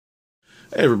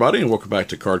Hey everybody, and welcome back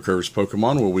to Cardcraver's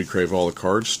Pokemon, where we crave all the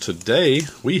cards. Today,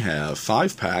 we have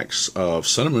 5 packs of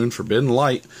Sun and Moon Forbidden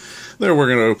Light that we're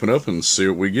going to open up and see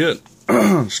what we get.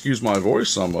 Excuse my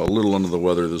voice, I'm a little under the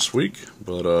weather this week,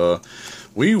 but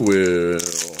we will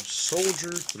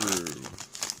soldier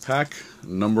through. Pack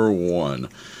number 1.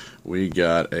 We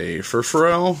got a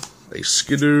Furfurel, a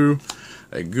Skidoo,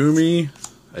 a Goomy,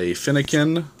 a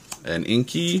Fennekin, an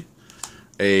Inky,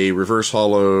 a Reverse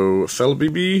Hollow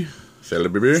Felibibi, a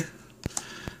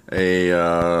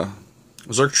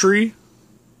Xurkitree,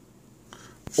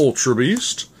 Ultra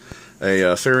Beast,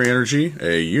 a Fairy Energy,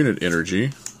 a Unit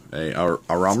Energy, a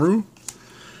Aramru,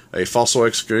 a Fossil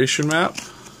Excavation Map,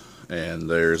 and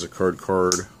there's a card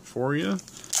for you.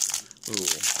 We'll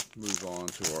move on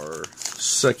to our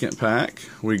second pack.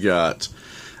 We got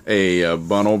a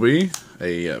Bunnelby,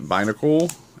 a Binacle,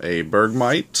 a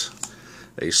Bergmite,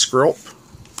 a Skrelp,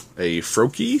 a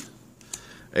Froakie,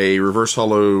 a Reverse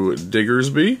Hollow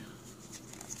Diggersby.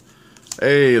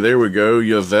 Hey, there we go,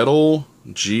 Yveltal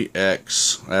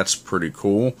GX. That's pretty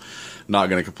cool. Not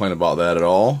going to complain about that at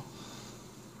all.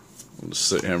 I'll just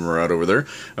sit him right over there.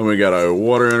 And we got a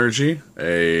Water Energy,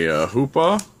 a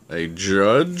Hoopa, a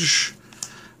Judge,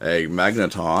 a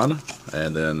Magneton,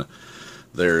 and then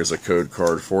there's a code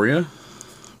card for you.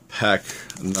 Pack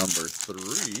number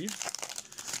 3.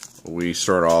 We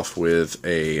start off with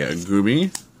a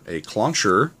Goomy, a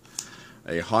Clauncher,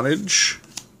 a Honage,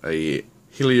 a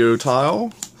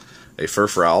Heliotile, a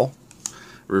Furfurel,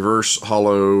 Reverse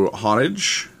Hollow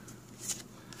Honage,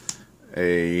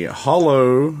 a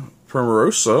Hollow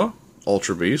Primorosa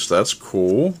Ultra Beast. That's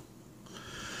cool.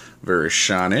 Very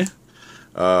shiny.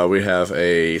 We have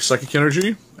a Psychic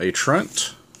Energy, a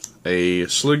Trent, a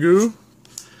Sliggoo,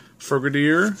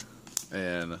 Frogadier,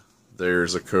 and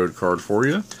there's a code card for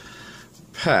you.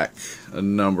 Pack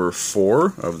number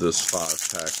 4 of this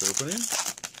 5-pack opening.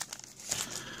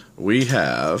 We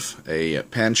have a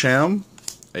Pancham,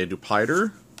 a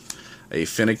Dupiter, a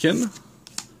Fennekin,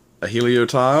 a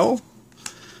Heliotile,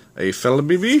 a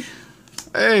Felibibi.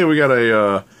 Hey, we got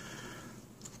a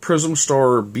Prism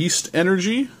Star Beast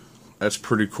Energy. That's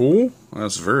pretty cool.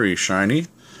 That's very shiny.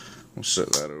 We'll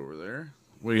set that over there.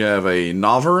 We have a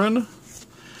Noverin,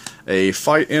 a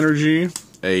Fight Energy,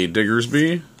 a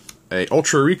Diggersby, a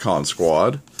Ultra Recon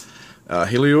Squad,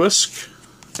 Heliolisk,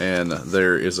 and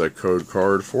there is a code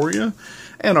card for you.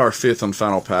 And our 5th and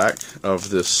final pack of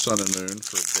this Sun and Moon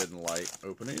Forbidden Light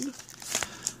opening.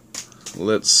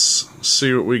 Let's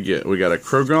see what we get. We got a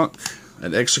Krogunk,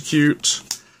 an Execute,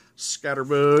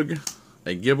 Scatterbug,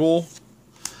 a Gibble,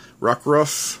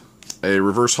 Rockruff, a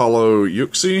Reverse Hollow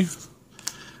Yuxi,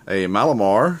 a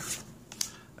Malamar,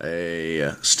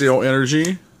 a Steel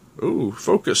Energy. Ooh,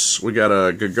 Focus. We got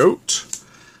a Gagoat.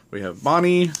 We have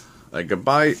Bonnie, a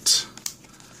Gabite,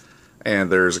 and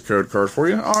there's a code card for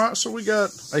you. Alright, so we got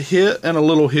a hit and a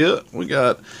little hit. We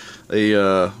got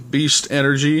a Beast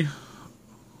Energy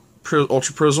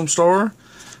Ultra Prism Star,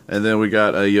 and then we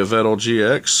got a Yveltal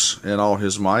GX in all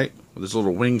his might with his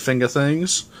little wing finger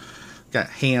things. Got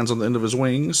hands on the end of his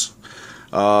wings.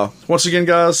 Once again,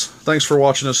 guys, thanks for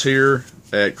watching us here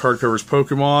at Cardcraver's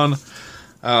Pokemon.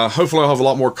 Hopefully I'll have a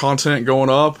lot more content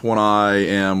going up when I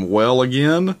am well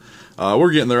again.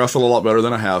 We're getting there. I feel a lot better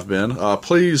than I have been.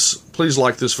 Please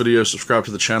like this video, subscribe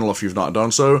to the channel if you've not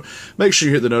done so. Make sure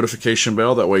you hit the notification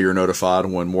bell, that way you're notified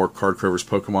when more Cardcraver's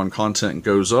Pokemon content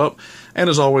goes up. And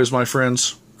as always, my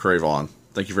friends, crave on.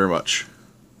 Thank you very much.